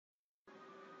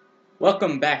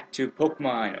Welcome back to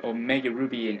Pokemon Omega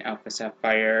Ruby and Alpha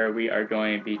Sapphire. We are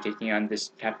going to be taking on this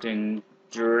Captain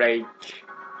Drake.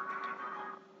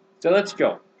 So let's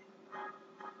go.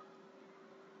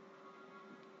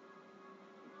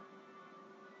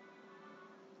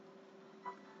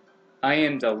 I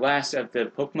am the last of the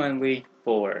Pokemon League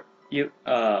 4.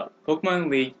 Pokemon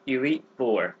League Elite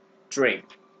 4.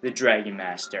 Drake, the Dragon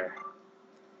Master.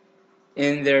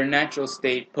 In their natural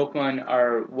state, Pokemon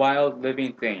are wild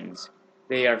living things.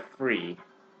 They are free.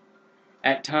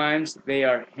 At times, they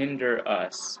are hinder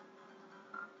us.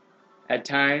 At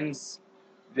times,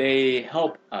 they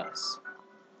help us.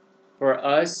 For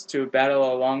us to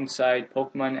battle alongside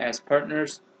Pokemon as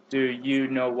partners, do you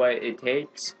know what it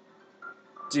takes?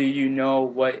 Do you know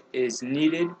what is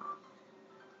needed?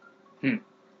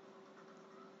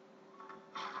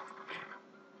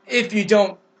 If you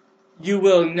don't, you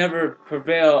will never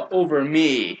prevail over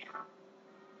me.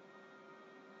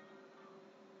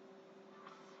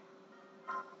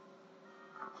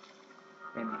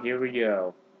 And here we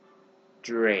go.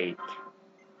 Drake.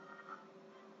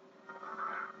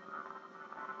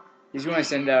 He's going to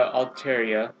send out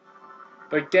Altaria.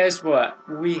 But guess what?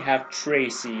 We have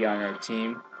Tracy on our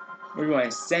team. We're going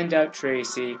to send out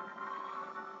Tracy.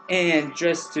 And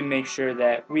just to make sure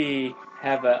that we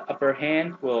have an upper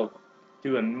hand, we'll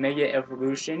do a Mega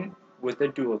Evolution with a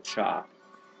Dual Chop.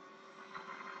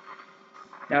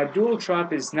 Now, Dual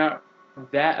Chop is not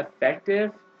that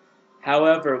effective.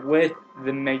 However, with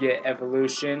the Mega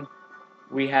Evolution,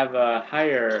 we have a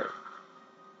higher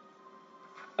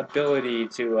ability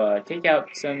to take out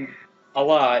a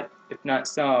lot, if not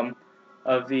some,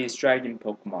 of these dragon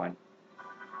Pokemon.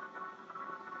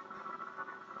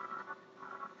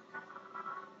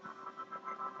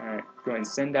 Alright, go and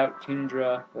send out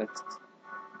Kindra. Let's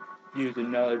use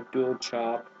another Dual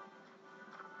Chop.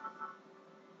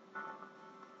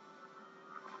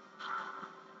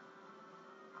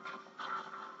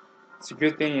 It's a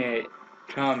good thing it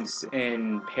comes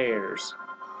in pairs,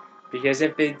 because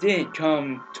if it didn't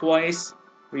come twice,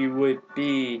 we would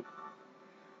be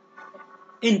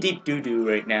in deep doo-doo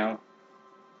right now.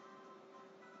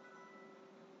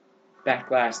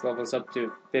 Backlash levels up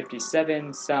to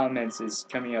 57. Salamence is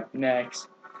coming up next.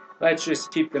 Let's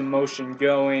just keep the motion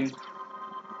going.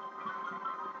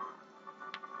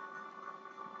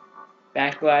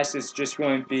 Backlash is just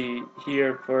going to be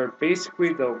here for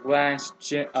basically the last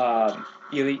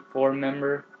Elite Four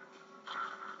member.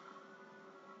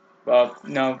 Well,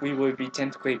 no, we would be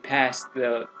technically past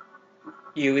the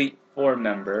Elite Four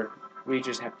member. We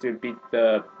just have to beat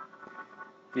the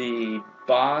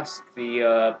boss,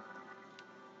 the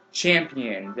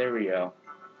champion. There we go.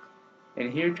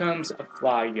 And here comes a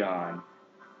Flygon.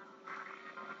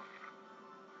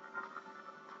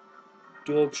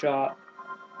 Dual Chop.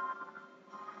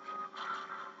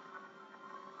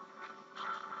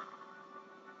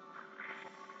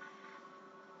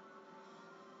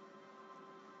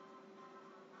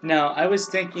 Now, I was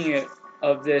thinking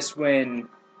of this when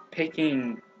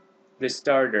picking the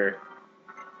starter.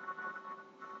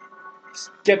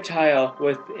 Sceptile,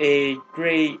 with a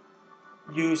great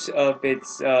use of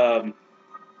its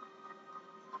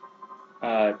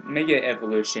Mega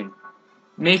Evolution,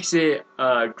 makes it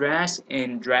grass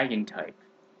and dragon type.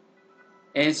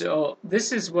 And so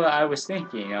this is what I was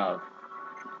thinking of.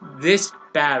 This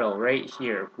battle right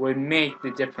here would make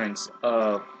the difference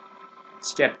of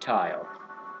Sceptile.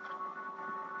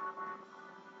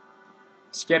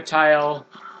 Sceptile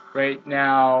right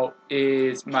now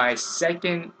is my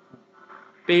second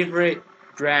favorite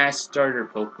grass starter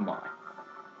Pokemon.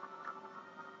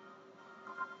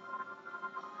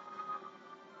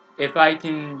 If I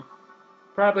can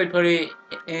probably put it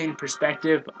in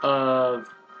perspective of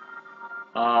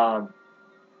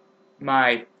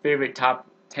my favorite top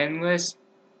 10 list,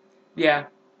 yeah,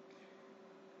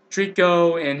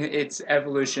 Trico and its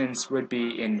evolutions would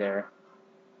be in there.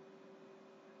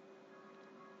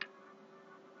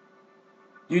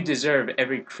 You deserve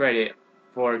every credit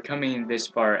for coming this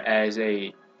far as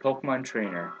a Pokemon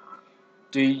trainer.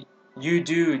 You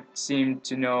do seem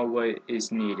to know what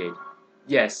is needed.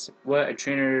 Yes, what a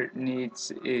trainer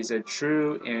needs is a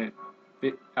true and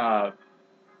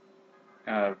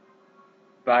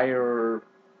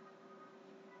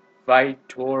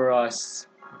Vitorous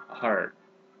heart.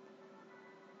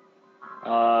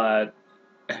 I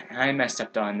messed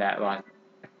up on that last.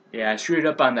 Yeah, I screwed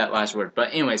up on that last word. But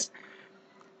anyways,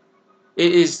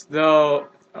 it is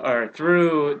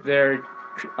through their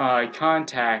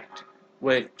contact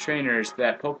with trainers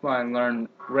that Pokemon learn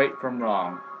right from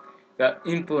wrong. The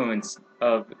influence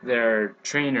of their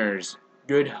trainers'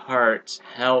 good hearts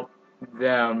help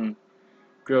them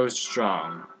grow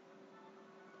strong.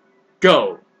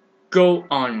 Go! Go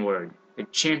onward! The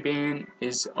champion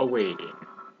is awaiting.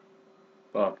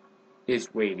 Well,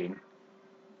 is waiting.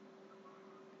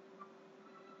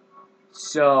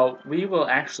 So, we will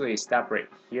actually stop right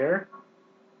here.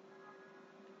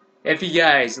 If you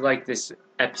guys like this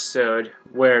episode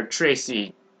where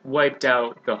Tracy wiped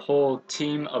out the whole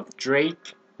team of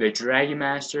Drake, the Dragon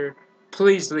Master,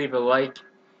 please leave a like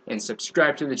and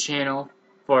subscribe to the channel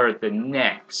for the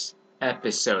next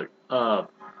episode of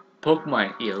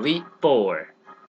Pokemon Elite 4.